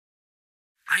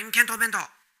I'm Kento Bento.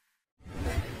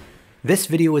 This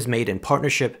video was made in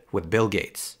partnership with Bill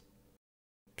Gates.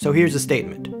 So here's a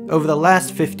statement. Over the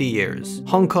last 50 years,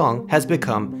 Hong Kong has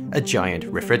become a giant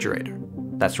refrigerator.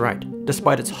 That's right.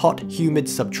 Despite its hot, humid,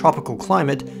 subtropical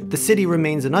climate, the city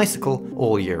remains an icicle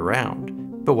all year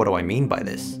round. But what do I mean by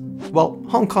this? Well,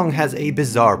 Hong Kong has a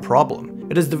bizarre problem.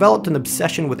 It has developed an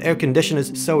obsession with air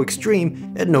conditioners so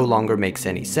extreme it no longer makes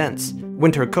any sense.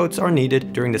 Winter coats are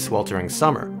needed during the sweltering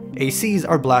summer. ACs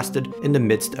are blasted in the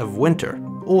midst of winter.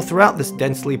 All throughout this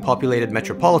densely populated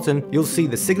metropolitan, you'll see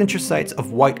the signature sites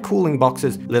of white cooling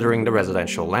boxes littering the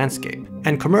residential landscape.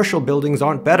 And commercial buildings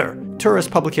aren't better.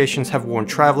 Tourist publications have warned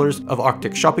travelers of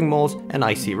Arctic shopping malls and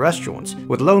icy restaurants,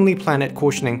 with Lonely Planet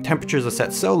cautioning temperatures are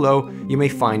set so low you may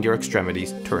find your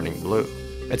extremities turning blue.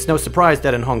 It's no surprise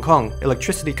that in Hong Kong,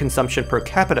 electricity consumption per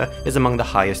capita is among the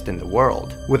highest in the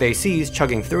world, with ACs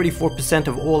chugging 34%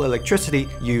 of all electricity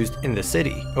used in the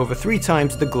city, over 3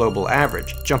 times the global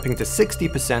average, jumping to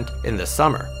 60% in the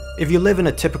summer. If you live in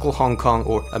a typical Hong Kong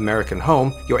or American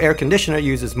home, your air conditioner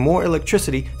uses more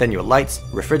electricity than your lights,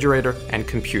 refrigerator, and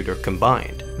computer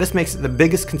combined. This makes it the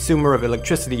biggest consumer of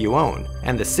electricity you own,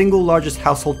 and the single largest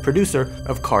household producer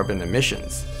of carbon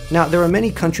emissions. Now, there are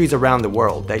many countries around the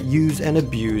world that use and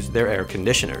abuse their air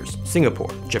conditioners. Singapore,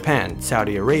 Japan,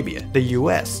 Saudi Arabia, the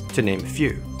US, to name a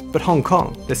few. But Hong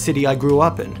Kong, the city I grew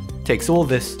up in, takes all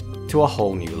this to a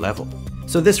whole new level.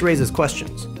 So this raises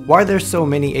questions. Why are there so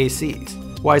many ACs?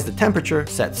 Why is the temperature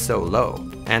set so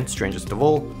low? And strangest of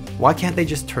all, why can't they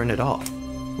just turn it off?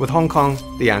 With Hong Kong,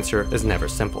 the answer is never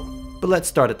simple. But let's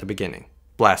start at the beginning.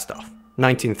 Blast off.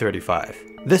 1935.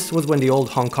 This was when the old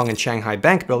Hong Kong and Shanghai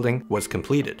Bank building was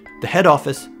completed, the head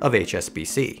office of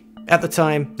HSBC. At the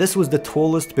time, this was the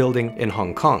tallest building in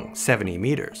Hong Kong, 70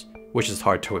 meters, which is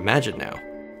hard to imagine now.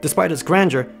 Despite its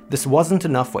grandeur, this wasn't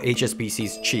enough for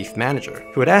HSBC's chief manager,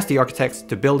 who had asked the architects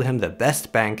to build him the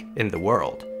best bank in the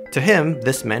world. To him,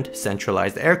 this meant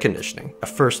centralized air conditioning, a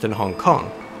first in Hong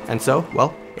Kong. And so,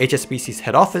 well, HSBC's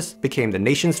head office became the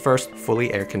nation's first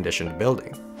fully air-conditioned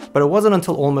building. But it wasn't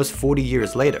until almost 40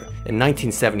 years later, in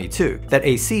 1972, that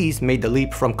ACs made the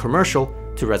leap from commercial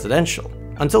to residential.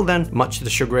 Until then, much to the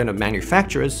chagrin of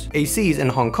manufacturers, ACs in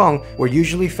Hong Kong were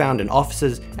usually found in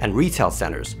offices and retail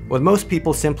centers, with most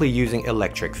people simply using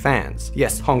electric fans.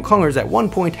 Yes, Hong Kongers at one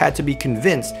point had to be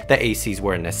convinced that ACs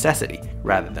were a necessity,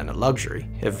 rather than a luxury,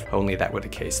 if only that were the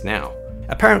case now.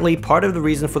 Apparently, part of the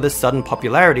reason for this sudden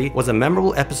popularity was a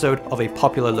memorable episode of a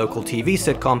popular local TV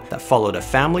sitcom that followed a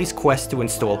family's quest to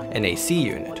install an AC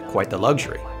unit, quite the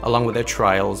luxury, along with their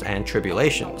trials and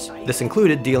tribulations. This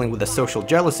included dealing with the social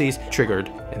jealousies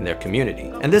triggered in their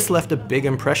community, and this left a big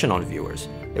impression on viewers.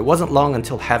 It wasn't long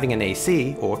until having an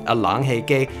AC, or a lang hei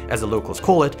ge as the locals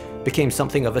call it, became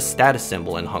something of a status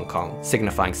symbol in Hong Kong,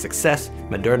 signifying success,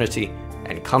 modernity,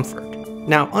 and comfort.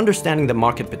 Now, understanding the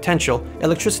market potential,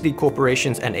 electricity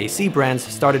corporations and AC brands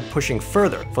started pushing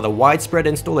further for the widespread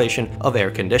installation of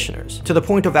air conditioners, to the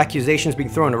point of accusations being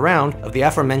thrown around of the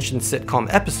aforementioned sitcom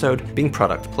episode being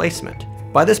product placement.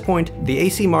 By this point, the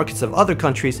AC markets of other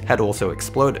countries had also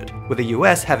exploded, with the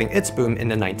US having its boom in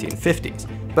the 1950s,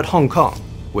 but Hong Kong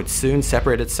would soon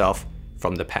separate itself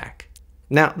from the pack.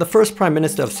 Now, the first Prime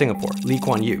Minister of Singapore, Lee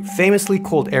Kuan Yew, famously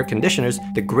called air conditioners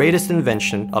the greatest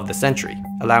invention of the century,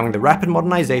 allowing the rapid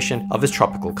modernization of his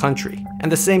tropical country. And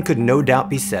the same could no doubt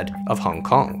be said of Hong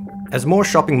Kong. As more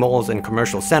shopping malls and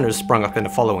commercial centers sprung up in the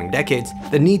following decades,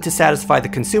 the need to satisfy the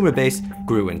consumer base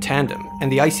grew in tandem,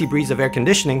 and the icy breeze of air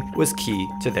conditioning was key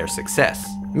to their success.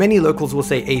 Many locals will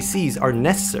say ACs are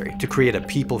necessary to create a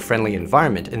people-friendly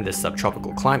environment in this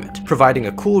subtropical climate, providing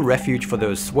a cool refuge for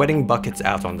those sweating buckets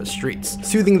out on the streets,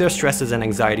 soothing their stresses and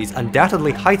anxieties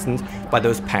undoubtedly heightened by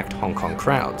those packed Hong Kong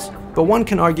crowds. But one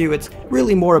can argue it's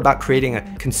really more about creating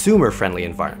a consumer-friendly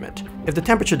environment. If the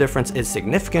temperature difference is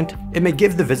significant, it may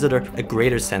give the visitor a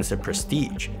greater sense of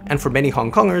prestige. And for many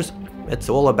Hong Kongers, it's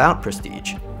all about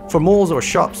prestige. For malls or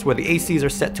shops where the ACs are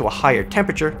set to a higher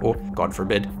temperature, or, God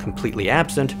forbid, completely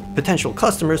absent, potential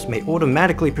customers may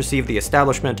automatically perceive the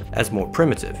establishment as more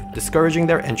primitive, discouraging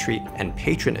their entry and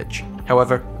patronage.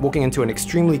 However, walking into an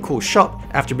extremely cool shop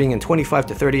after being in 25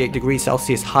 to 38 degrees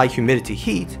Celsius high humidity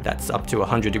heat, that's up to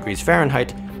 100 degrees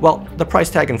Fahrenheit, well, the price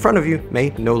tag in front of you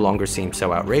may no longer seem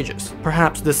so outrageous.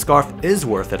 Perhaps this scarf is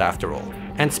worth it after all.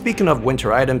 And speaking of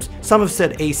winter items, some have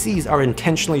said ACs are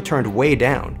intentionally turned way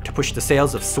down to push the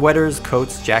sales of sweaters,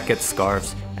 coats, jackets,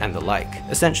 scarves, and the like.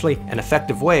 Essentially, an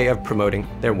effective way of promoting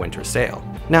their winter sale.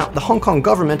 Now, the Hong Kong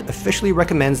government officially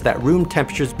recommends that room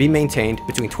temperatures be maintained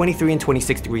between 23 and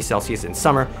 26 degrees Celsius in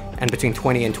summer and between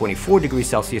 20 and 24 degrees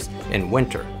Celsius in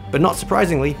winter. But not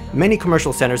surprisingly, many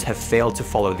commercial centers have failed to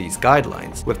follow these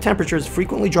guidelines, with temperatures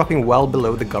frequently dropping well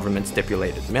below the government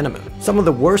stipulated minimum. Some of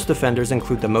the worst offenders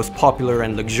include the most popular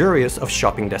and luxurious of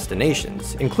shopping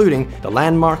destinations, including the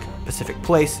Landmark, Pacific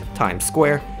Place, Times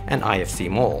Square, and IFC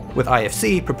Mall, with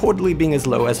IFC purportedly being as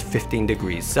low as 15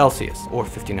 degrees Celsius, or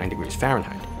 59 degrees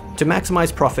Fahrenheit. To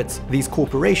maximize profits, these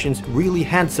corporations really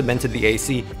had cemented the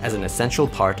AC as an essential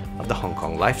part of the Hong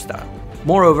Kong lifestyle.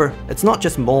 Moreover, it's not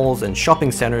just malls and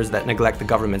shopping centers that neglect the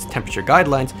government's temperature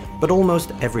guidelines, but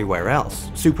almost everywhere else.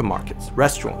 Supermarkets,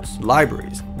 restaurants,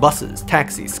 libraries, buses,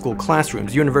 taxis, school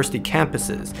classrooms, university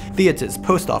campuses, theaters,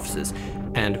 post offices,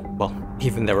 and, well,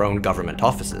 even their own government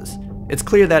offices. It's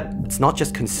clear that it's not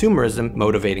just consumerism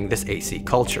motivating this AC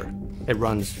culture. It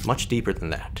runs much deeper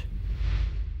than that.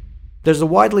 There's a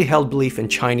widely held belief in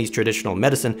Chinese traditional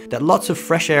medicine that lots of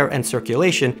fresh air and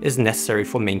circulation is necessary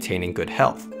for maintaining good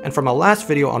health. And from our last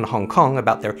video on Hong Kong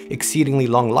about their exceedingly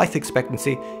long life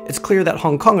expectancy, it's clear that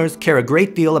Hong Kongers care a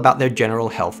great deal about their general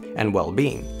health and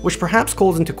well-being, which perhaps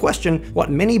calls into question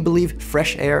what many believe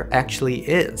fresh air actually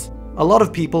is. A lot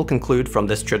of people conclude from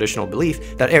this traditional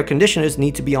belief that air conditioners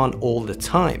need to be on all the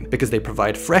time because they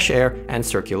provide fresh air and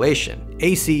circulation.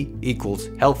 AC equals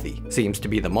healthy seems to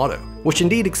be the motto, which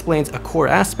indeed explains a core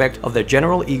aspect of their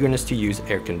general eagerness to use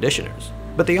air conditioners.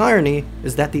 But the irony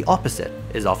is that the opposite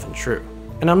is often true.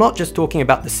 And I'm not just talking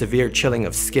about the severe chilling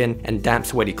of skin and damp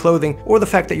sweaty clothing, or the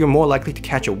fact that you're more likely to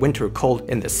catch a winter cold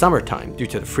in the summertime due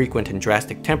to the frequent and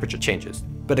drastic temperature changes,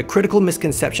 but a critical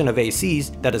misconception of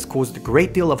ACs that has caused a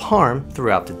great deal of harm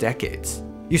throughout the decades.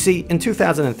 You see, in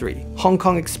 2003, Hong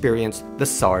Kong experienced the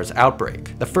SARS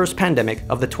outbreak, the first pandemic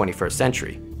of the 21st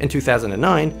century. In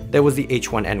 2009, there was the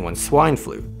H1N1 swine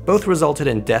flu. Both resulted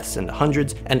in deaths in the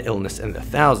hundreds and illness in the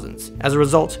thousands. As a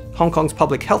result, Hong Kong's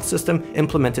public health system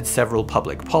implemented several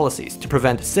public policies to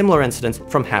prevent similar incidents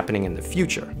from happening in the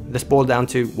future. This boiled down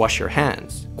to wash your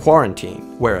hands,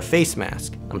 quarantine, wear a face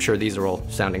mask, I'm sure these are all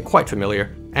sounding quite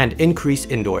familiar, and increase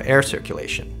indoor air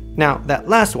circulation. Now, that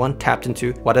last one tapped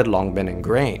into what had long been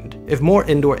ingrained. If more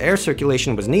indoor air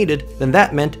circulation was needed, then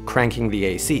that meant cranking the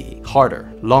AC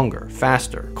harder, longer,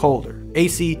 faster, colder.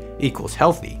 AC equals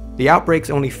healthy. The outbreaks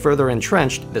only further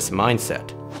entrenched this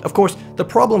mindset. Of course, the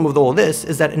problem with all this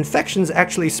is that infections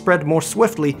actually spread more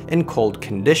swiftly in cold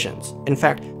conditions. In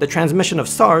fact, the transmission of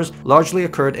SARS largely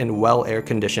occurred in well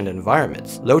air-conditioned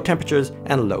environments, low temperatures,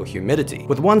 and low humidity,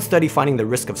 with one study finding the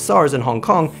risk of SARS in Hong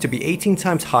Kong to be 18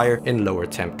 times higher in lower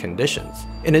temp conditions.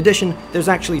 In addition, there's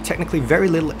actually technically very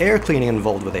little air cleaning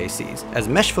involved with ACs, as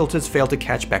mesh filters fail to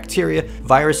catch bacteria,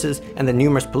 viruses, and the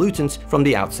numerous pollutants from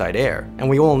the outside air. And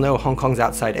we all know Hong Kong's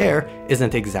outside air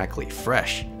isn't exactly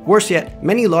fresh. Worse yet,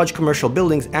 many large commercial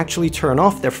buildings actually turn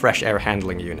off their fresh air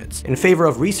handling units in favor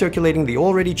of recirculating the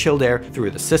already chilled air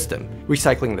through the system,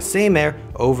 recycling the same air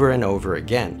over and over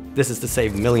again. This is to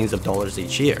save millions of dollars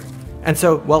each year. And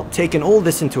so, well, taking all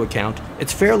this into account,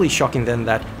 it's fairly shocking then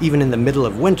that even in the middle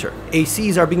of winter,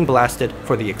 ACs are being blasted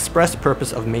for the express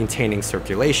purpose of maintaining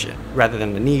circulation, rather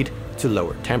than the need to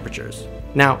lower temperatures.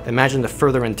 Now, imagine the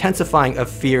further intensifying of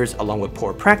fears along with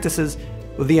poor practices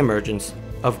with the emergence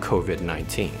of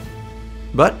COVID-19.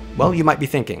 But, well, you might be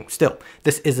thinking, still,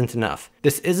 this isn't enough.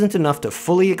 This isn't enough to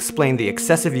fully explain the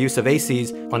excessive use of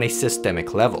ACs on a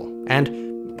systemic level.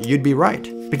 And you'd be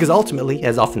right, because ultimately,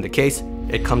 as often the case,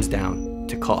 it comes down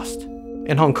to cost.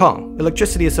 In Hong Kong,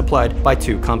 electricity is supplied by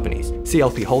two companies,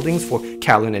 CLP Holdings for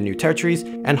Kowloon and New Territories,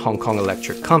 and Hong Kong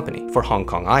Electric Company for Hong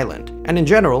Kong Island. And in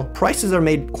general, prices are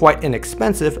made quite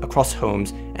inexpensive across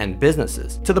homes and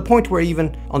businesses, to the point where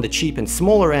even on the cheap and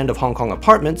smaller end of Hong Kong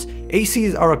apartments,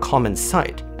 ACs are a common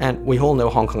sight, and we all know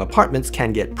Hong Kong apartments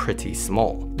can get pretty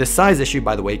small. This size issue,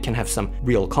 by the way, can have some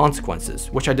real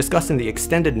consequences, which I discuss in the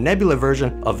extended Nebula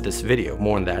version of this video,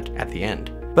 more on that at the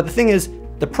end. But the thing is,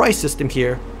 the price system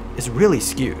here is really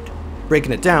skewed.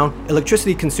 Breaking it down,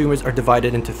 electricity consumers are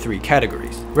divided into three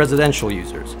categories: residential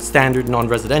users, standard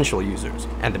non-residential users,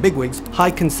 and the bigwigs,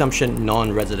 high consumption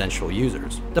non-residential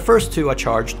users. The first two are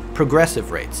charged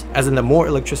progressive rates, as in the more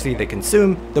electricity they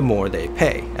consume, the more they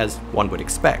pay, as one would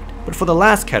expect. But for the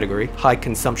last category, high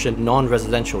consumption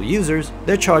non-residential users,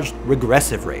 they're charged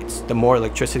regressive rates. The more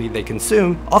electricity they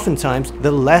consume, oftentimes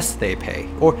the less they pay,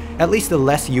 or at least the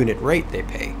less unit rate they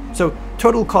pay. So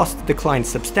total cost declines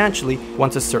substantially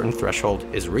once a certain threshold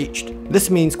is reached. This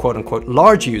means quote-unquote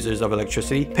large users of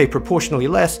electricity pay proportionally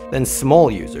less than small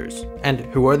users. And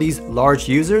who are these large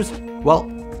users? Well,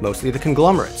 mostly the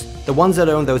conglomerates, the ones that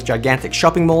own those gigantic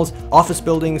shopping malls, office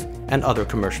buildings, and other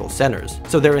commercial centers.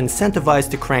 So they're incentivized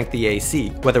to crank the AC,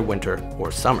 whether winter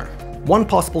or summer. One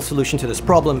possible solution to this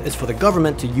problem is for the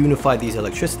government to unify these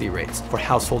electricity rates for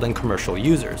household and commercial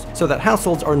users, so that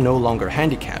households are no longer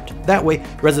handicapped. That way,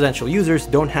 residential users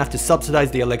don't have to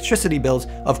subsidize the electricity bills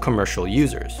of commercial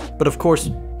users. But of course,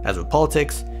 as with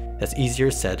politics, that's easier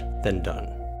said than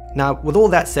done. Now, with all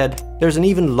that said, there's an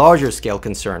even larger scale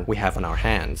concern we have on our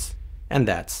hands, and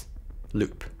that's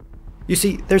loop. You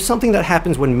see, there's something that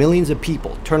happens when millions of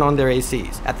people turn on their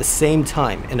ACs at the same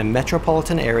time in a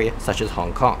metropolitan area such as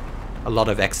Hong Kong. A lot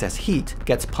of excess heat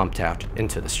gets pumped out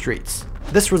into the streets.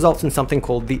 This results in something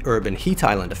called the urban heat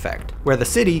island effect, where the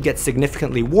city gets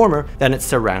significantly warmer than its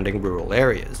surrounding rural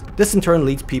areas. This in turn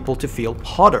leads people to feel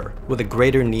hotter, with a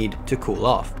greater need to cool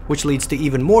off, which leads to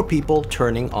even more people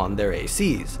turning on their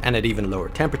ACs, and at even lower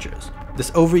temperatures.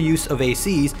 This overuse of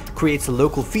ACs creates a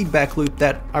local feedback loop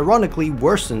that ironically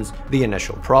worsens the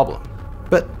initial problem.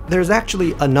 But there's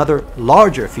actually another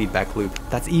larger feedback loop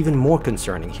that's even more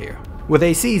concerning here. With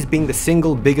ACs being the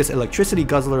single biggest electricity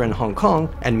guzzler in Hong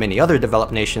Kong and many other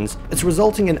developed nations, it's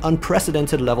resulting in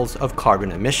unprecedented levels of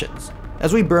carbon emissions.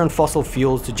 As we burn fossil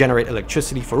fuels to generate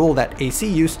electricity for all that AC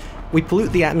use, we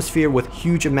pollute the atmosphere with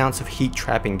huge amounts of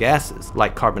heat-trapping gases,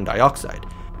 like carbon dioxide.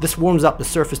 This warms up the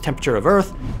surface temperature of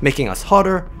Earth, making us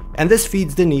hotter, and this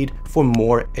feeds the need for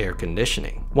more air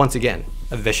conditioning. Once again,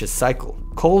 a vicious cycle.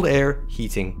 Cold air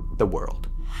heating the world.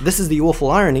 This is the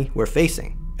awful irony we're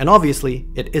facing. And obviously,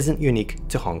 it isn't unique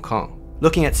to Hong Kong.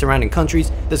 Looking at surrounding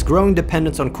countries, this growing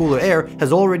dependence on cooler air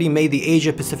has already made the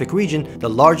Asia-Pacific region the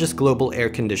largest global air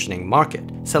conditioning market,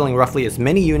 selling roughly as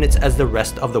many units as the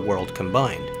rest of the world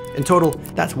combined. In total,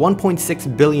 that's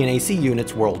 1.6 billion AC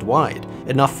units worldwide,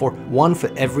 enough for 1 for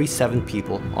every 7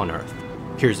 people on Earth.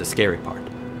 Here's the scary part.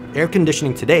 Air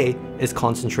conditioning today is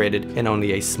concentrated in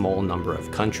only a small number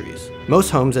of countries. Most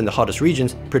homes in the hottest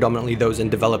regions, predominantly those in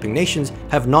developing nations,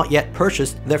 have not yet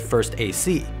purchased their first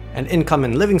AC, and income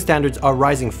and living standards are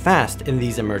rising fast in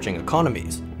these emerging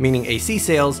economies, meaning AC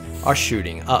sales are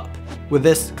shooting up. With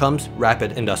this comes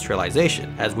rapid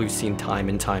industrialization, as we've seen time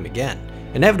and time again,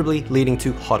 inevitably leading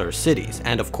to hotter cities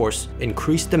and, of course,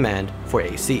 increased demand for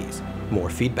ACs, more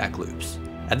feedback loops.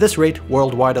 At this rate,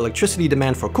 worldwide electricity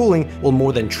demand for cooling will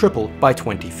more than triple by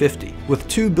 2050, with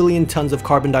 2 billion tons of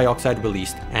carbon dioxide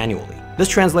released annually. This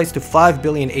translates to 5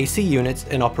 billion AC units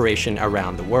in operation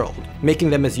around the world, making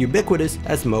them as ubiquitous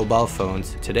as mobile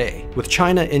phones today, with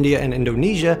China, India, and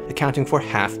Indonesia accounting for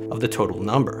half of the total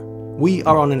number. We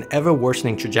are on an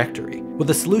ever-worsening trajectory, with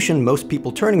the solution most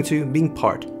people turning to being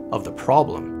part of the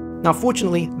problem. Now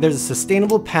fortunately, there's a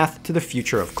sustainable path to the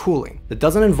future of cooling that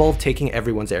doesn't involve taking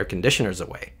everyone's air conditioners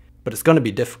away, but it's going to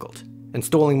be difficult.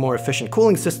 Installing more efficient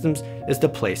cooling systems is the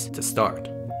place to start.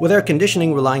 With air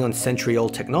conditioning relying on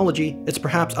century-old technology, it's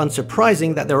perhaps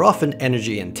unsurprising that they're often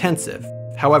energy intensive.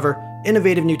 However,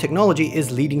 innovative new technology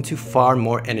is leading to far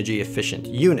more energy efficient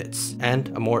units, and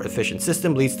a more efficient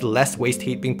system leads to less waste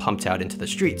heat being pumped out into the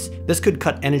streets. This could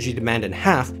cut energy demand in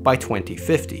half by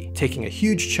 2050, taking a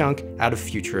huge chunk out of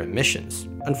future emissions.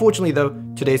 Unfortunately though,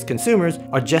 today's consumers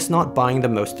are just not buying the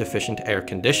most efficient air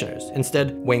conditioners,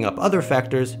 instead weighing up other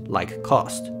factors like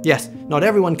cost. Yes, not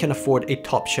everyone can afford a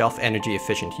top-shelf energy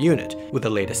efficient unit with the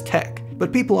latest tech,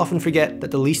 but people often forget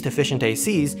that the least efficient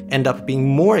ACs end up being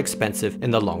more expensive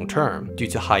in the long term due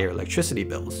to higher electricity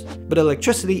bills. But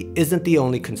electricity isn't the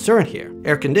only concern here.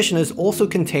 Air conditioners also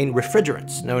contain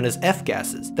refrigerants known as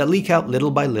F-gases that leak out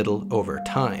little by little over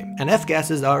time, and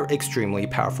F-gases are extremely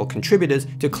powerful contributors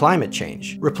to climate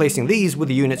change. Replacing these with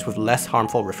units with less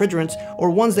harmful refrigerants or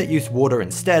ones that use water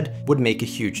instead would make a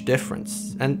huge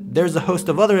difference. And there's a host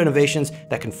of other innovations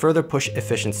that can further push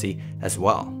efficiency as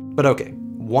well. But okay,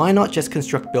 why not just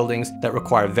construct buildings that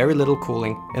require very little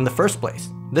cooling in the first place?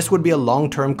 This would be a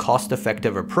long-term,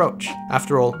 cost-effective approach.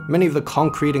 After all, many of the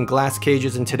concrete and glass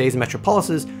cages in today's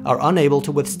metropolises are unable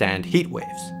to withstand heat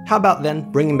waves. How about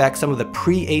then bringing back some of the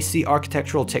pre-AC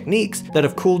architectural techniques that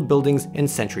have cooled buildings in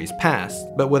centuries past,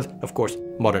 but with, of course,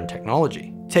 modern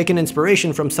technology? Taking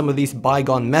inspiration from some of these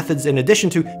bygone methods in addition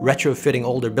to retrofitting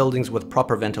older buildings with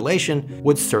proper ventilation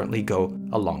would certainly go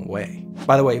a long way.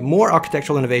 By the way, more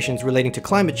architectural innovations relating to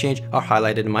climate change are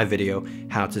highlighted in my video,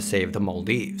 How to Save the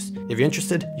Maldives. If you're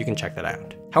interested, you can check that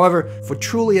out. However, for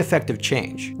truly effective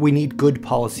change, we need good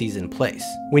policies in place.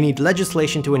 We need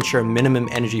legislation to ensure minimum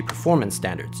energy performance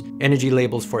standards, energy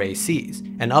labels for ACs,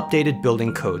 and updated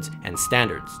building codes and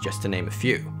standards, just to name a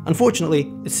few.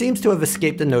 Unfortunately, it seems to have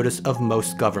escaped the notice of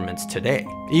most governments today.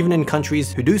 Even in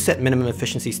countries who do set minimum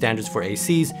efficiency standards for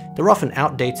ACs, they're often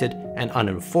outdated and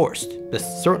unenforced.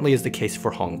 This certainly is the case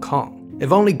for Hong Kong.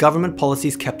 If only government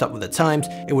policies kept up with the times,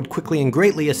 it would quickly and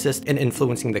greatly assist in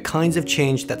influencing the kinds of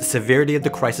change that the severity of the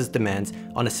crisis demands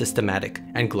on a systematic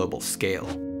and global scale.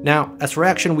 Now, as for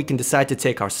action we can decide to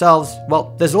take ourselves,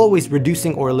 well, there's always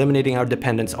reducing or eliminating our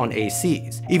dependence on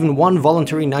ACs. Even one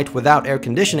voluntary night without air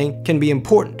conditioning can be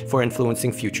important for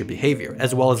influencing future behavior,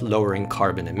 as well as lowering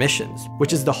carbon emissions,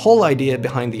 which is the whole idea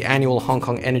behind the annual Hong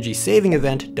Kong energy saving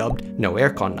event dubbed No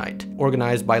Aircon Night,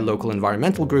 organized by local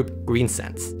environmental group Green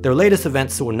Sense. Their latest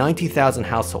event saw 90,000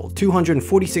 households,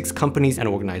 246 companies and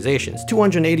organizations,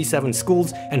 287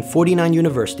 schools, and 49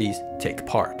 universities take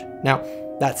part. Now,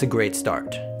 that's a great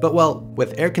start. But well,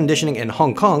 with air conditioning in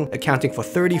Hong Kong accounting for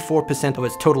 34% of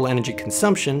its total energy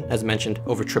consumption, as mentioned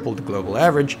over triple the global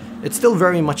average, it's still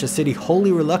very much a city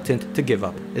wholly reluctant to give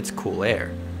up its cool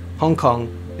air. Hong Kong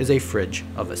is a fridge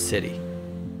of a city.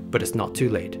 But it's not too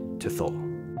late to thaw.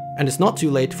 And it's not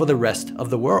too late for the rest of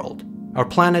the world. Our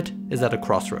planet is at a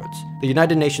crossroads. The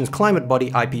United Nations climate body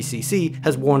IPCC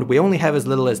has warned we only have as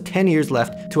little as 10 years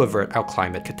left to avert our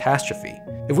climate catastrophe.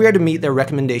 If we are to meet their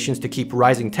recommendations to keep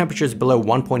rising temperatures below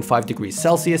 1.5 degrees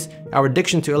Celsius, our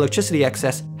addiction to electricity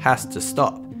excess has to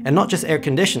stop. And not just air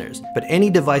conditioners, but any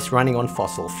device running on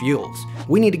fossil fuels.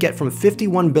 We need to get from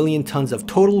 51 billion tons of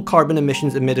total carbon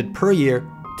emissions emitted per year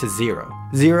to zero.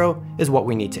 Zero is what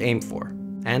we need to aim for.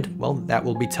 And, well, that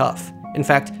will be tough. In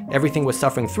fact, everything we're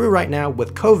suffering through right now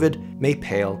with COVID may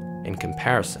pale in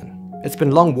comparison. It's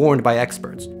been long warned by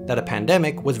experts that a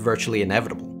pandemic was virtually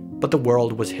inevitable, but the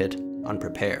world was hit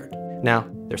unprepared. Now,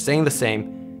 they're saying the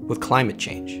same with climate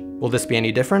change. Will this be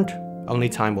any different? Only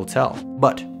time will tell.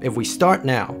 But if we start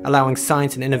now, allowing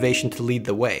science and innovation to lead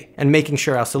the way, and making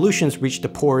sure our solutions reach the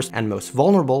poorest and most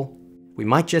vulnerable, we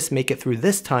might just make it through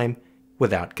this time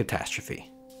without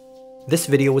catastrophe. This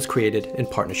video was created in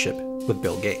partnership with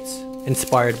Bill Gates,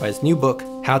 inspired by his new book,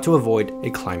 How to Avoid a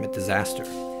Climate Disaster.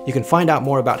 You can find out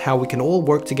more about how we can all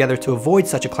work together to avoid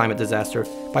such a climate disaster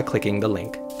by clicking the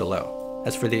link below.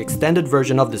 As for the extended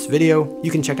version of this video, you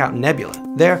can check out Nebula.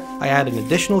 There, I add an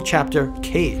additional chapter,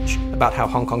 Cage, about how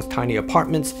Hong Kong's tiny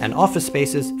apartments and office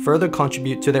spaces further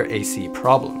contribute to their AC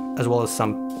problem, as well as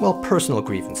some, well, personal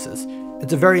grievances.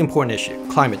 It's a very important issue,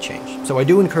 climate change, so I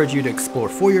do encourage you to explore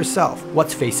for yourself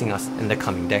what's facing us in the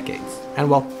coming decades. And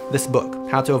well, this book,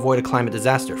 How to Avoid a Climate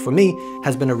Disaster, for me,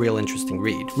 has been a real interesting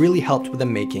read, really helped with the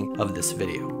making of this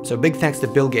video. So big thanks to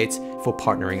Bill Gates for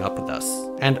partnering up with us.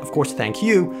 And of course, thank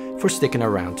you for sticking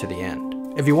around to the end.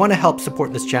 If you want to help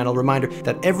support this channel, reminder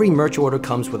that every merch order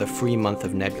comes with a free month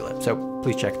of Nebula, so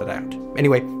please check that out.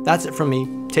 Anyway, that's it from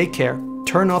me. Take care,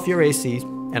 turn off your ACs,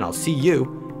 and I'll see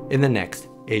you in the next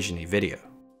Asian video.